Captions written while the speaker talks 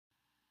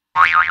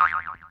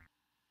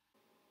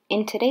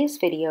In today's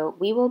video,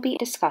 we will be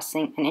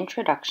discussing an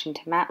introduction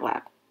to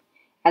MATLAB,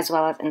 as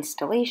well as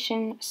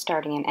installation,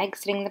 starting and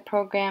exiting the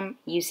program,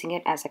 using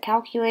it as a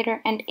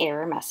calculator, and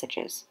error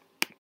messages.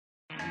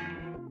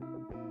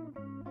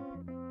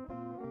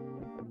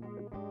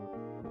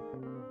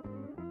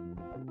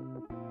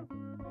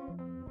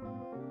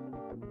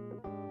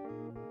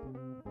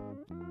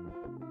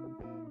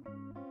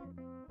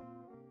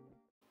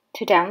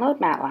 To download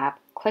MATLAB,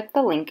 click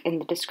the link in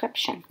the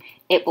description.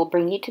 It will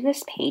bring you to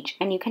this page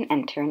and you can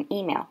enter an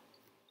email.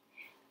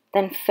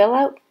 Then fill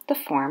out the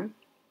form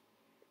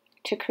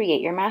to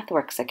create your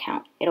MathWorks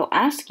account. It'll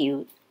ask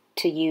you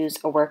to use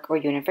a work or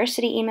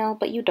university email,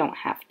 but you don't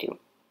have to.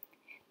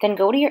 Then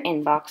go to your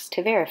inbox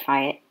to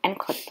verify it and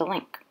click the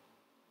link.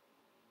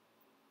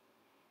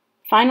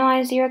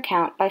 Finalize your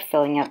account by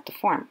filling out the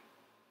form.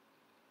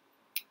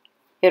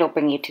 It'll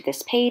bring you to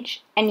this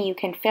page, and you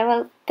can fill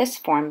out this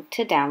form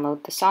to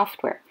download the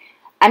software.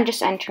 I'm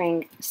just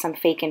entering some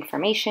fake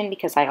information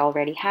because I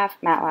already have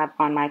MATLAB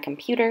on my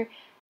computer,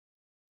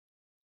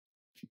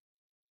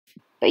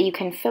 but you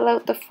can fill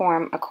out the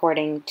form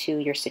according to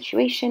your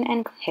situation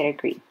and hit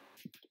agree.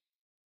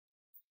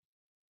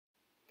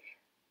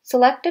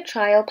 Select a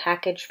trial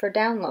package for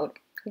download.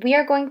 We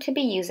are going to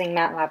be using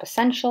MATLAB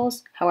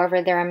Essentials,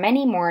 however there are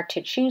many more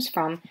to choose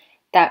from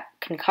that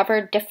can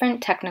cover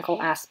different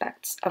technical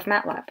aspects of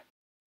MATLAB.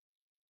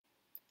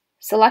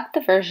 Select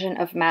the version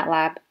of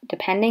MATLAB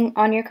depending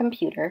on your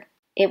computer.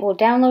 It will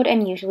download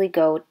and usually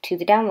go to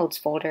the Downloads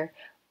folder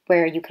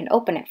where you can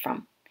open it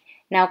from.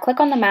 Now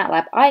click on the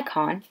MATLAB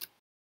icon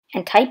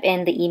and type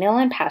in the email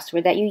and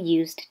password that you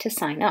used to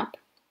sign up.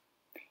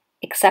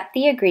 Accept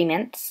the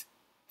agreements,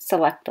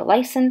 select the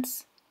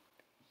license,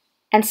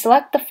 and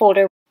select the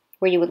folder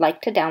where you would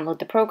like to download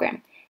the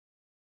program.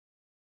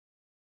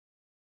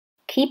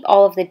 Keep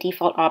all of the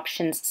default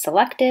options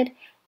selected,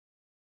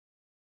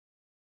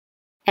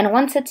 and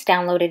once it's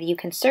downloaded, you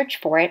can search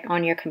for it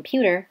on your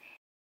computer.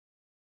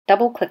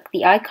 Double-click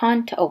the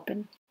icon to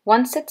open.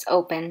 Once it's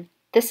open,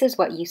 this is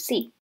what you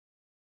see.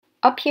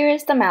 Up here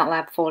is the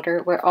MATLAB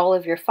folder where all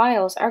of your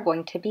files are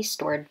going to be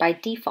stored by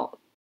default.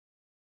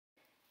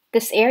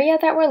 This area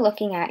that we're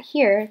looking at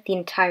here, the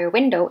entire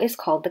window, is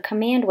called the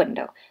command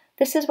window.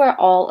 This is where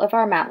all of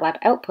our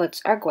MATLAB outputs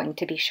are going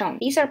to be shown.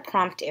 These are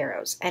prompt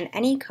arrows, and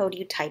any code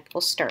you type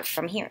will start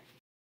from here.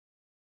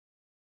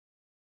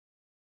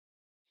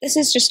 This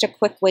is just a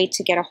quick way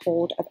to get a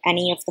hold of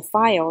any of the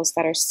files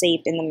that are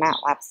saved in the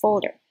MATLAB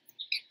folder.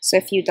 So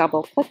if you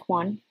double-click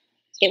one,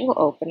 it will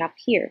open up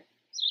here.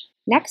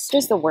 Next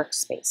is the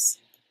workspace.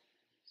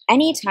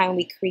 Anytime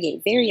we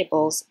create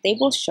variables, they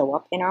will show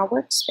up in our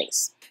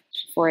workspace.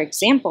 For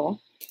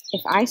example,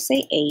 if I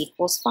say a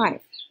equals 5,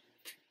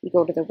 we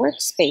go to the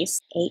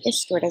workspace, a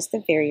is stored as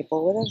the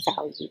variable with a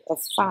value of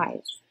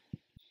 5.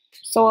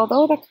 So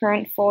although the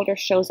current folder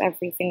shows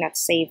everything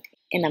that's saved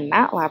in the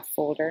MATLAB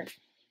folder,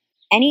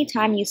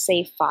 anytime you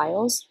save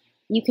files,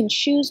 you can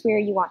choose where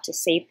you want to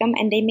save them,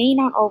 and they may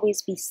not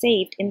always be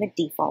saved in the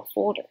default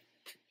folder.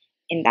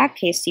 In that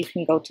case, you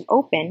can go to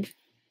Open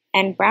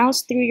and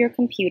browse through your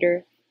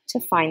computer to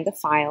find the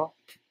file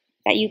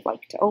that you'd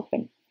like to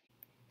open.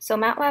 So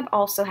MATLAB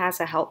also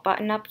has a Help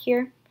button up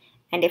here,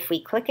 and if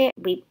we click it,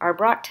 we are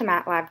brought to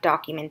MATLAB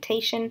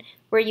documentation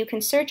where you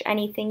can search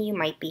anything you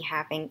might be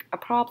having a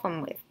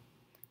problem with.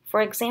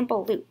 For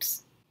example,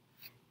 loops.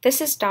 This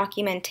is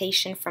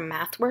documentation from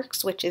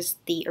MathWorks, which is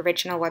the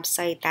original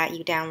website that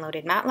you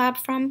downloaded MATLAB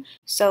from,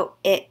 so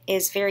it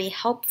is very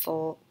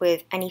helpful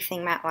with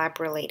anything MATLAB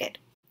related.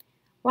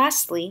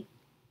 Lastly,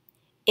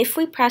 if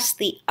we press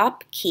the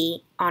Up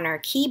key on our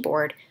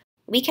keyboard,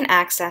 we can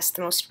access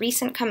the most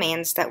recent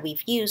commands that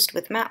we've used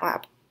with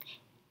MATLAB.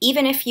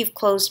 Even if you've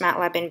closed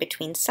MATLAB in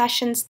between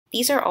sessions,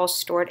 these are all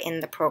stored in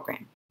the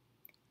program.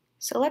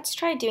 So let's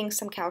try doing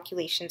some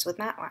calculations with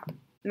MATLAB.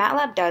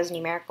 MATLAB does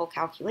numerical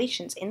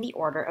calculations in the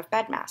order of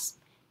bedmass,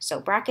 so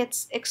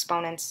brackets,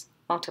 exponents,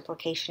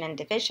 multiplication and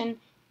division,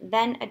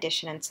 then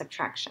addition and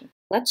subtraction.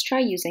 Let's try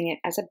using it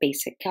as a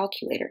basic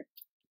calculator.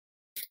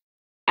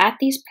 At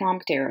these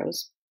prompt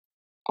arrows,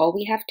 all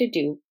we have to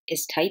do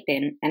is type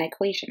in an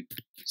equation.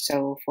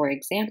 So for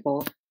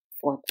example,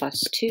 4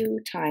 plus 2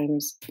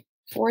 times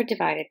 4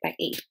 divided by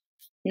 8.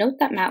 Note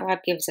that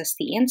MATLAB gives us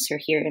the answer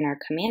here in our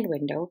command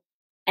window,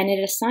 and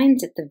it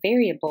assigns it the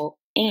variable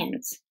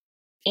ANS.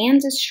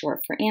 ANS is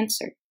short for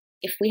answer.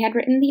 If we had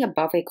written the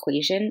above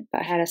equation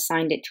but had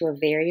assigned it to a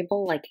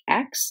variable like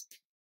x,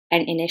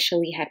 and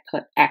initially had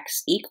put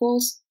x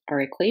equals our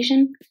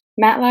equation,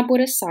 MATLAB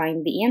would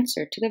assign the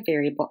answer to the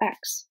variable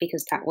x,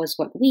 because that was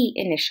what we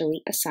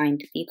initially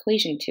assigned the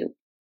equation to.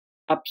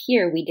 Up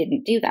here, we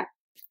didn't do that.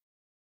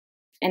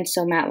 And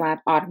so MATLAB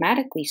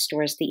automatically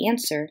stores the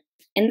answer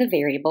in the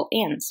variable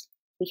ANS.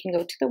 We can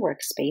go to the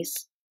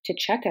workspace to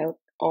check out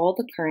all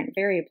the current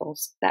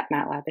variables that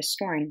MATLAB is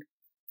storing.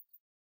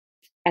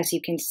 As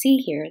you can see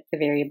here, the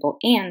variable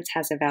ANS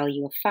has a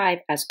value of 5,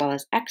 as well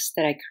as x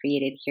that I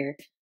created here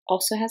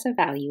also has a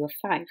value of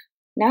 5.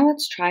 Now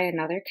let's try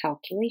another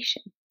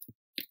calculation.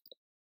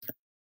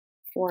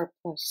 4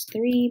 plus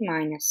 3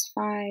 minus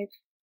 5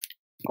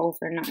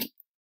 over 9.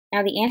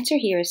 Now the answer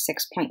here is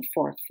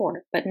 6.44,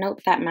 but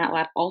note that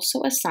MATLAB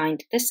also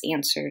assigned this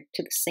answer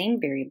to the same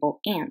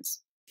variable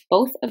ans.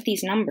 Both of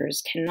these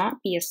numbers cannot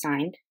be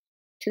assigned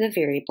to the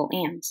variable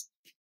ans.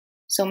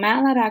 So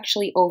MATLAB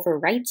actually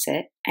overwrites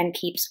it and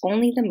keeps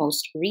only the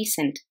most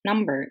recent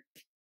number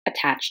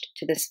attached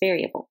to this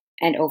variable.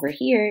 And over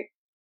here,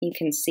 you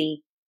can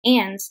see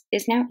ans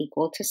is now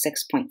equal to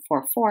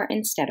 6.44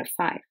 instead of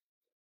 5.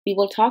 We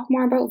will talk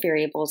more about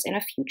variables in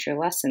a future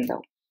lesson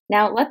though.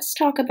 Now let's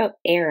talk about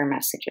error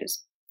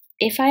messages.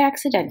 If I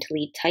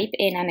accidentally type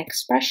in an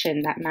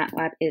expression that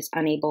MATLAB is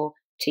unable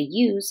to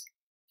use,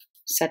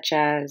 such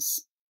as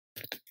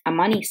a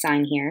money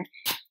sign here,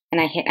 and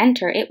I hit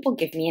enter, it will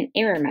give me an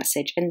error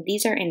message, and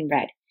these are in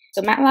red.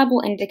 So MATLAB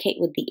will indicate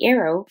with the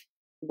arrow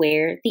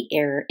where the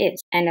error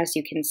is. And as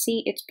you can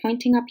see, it's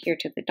pointing up here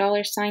to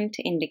the $sign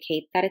to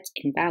indicate that it's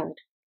invalid.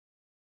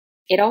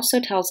 It also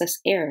tells us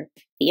error.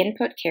 The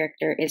input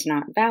character is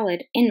not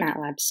valid in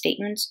MATLAB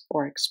statements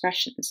or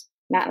expressions.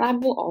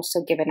 MATLAB will also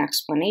give an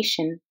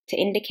explanation to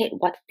indicate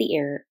what the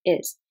error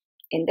is.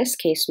 In this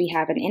case, we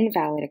have an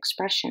invalid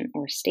expression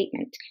or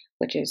statement,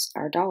 which is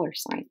our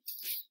 $sign.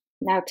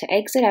 Now to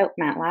exit out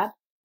MATLAB,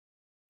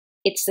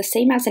 it's the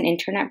same as an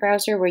internet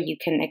browser where you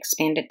can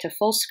expand it to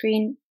full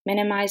screen,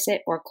 minimize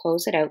it, or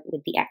close it out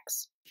with the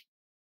X.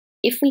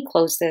 If we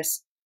close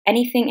this,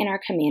 anything in our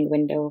command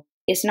window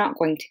is not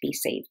going to be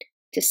saved.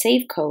 To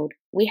save code,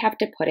 we have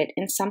to put it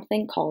in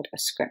something called a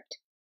script.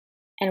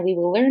 And we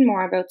will learn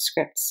more about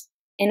scripts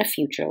in a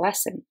future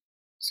lesson.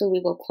 So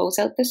we will close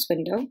out this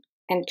window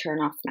and turn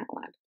off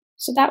MATLAB.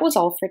 So that was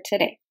all for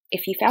today.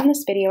 If you found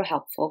this video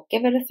helpful,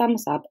 give it a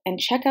thumbs up and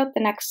check out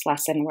the next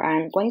lesson where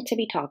I'm going to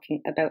be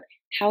talking about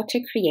how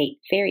to create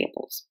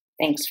variables.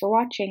 Thanks for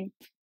watching.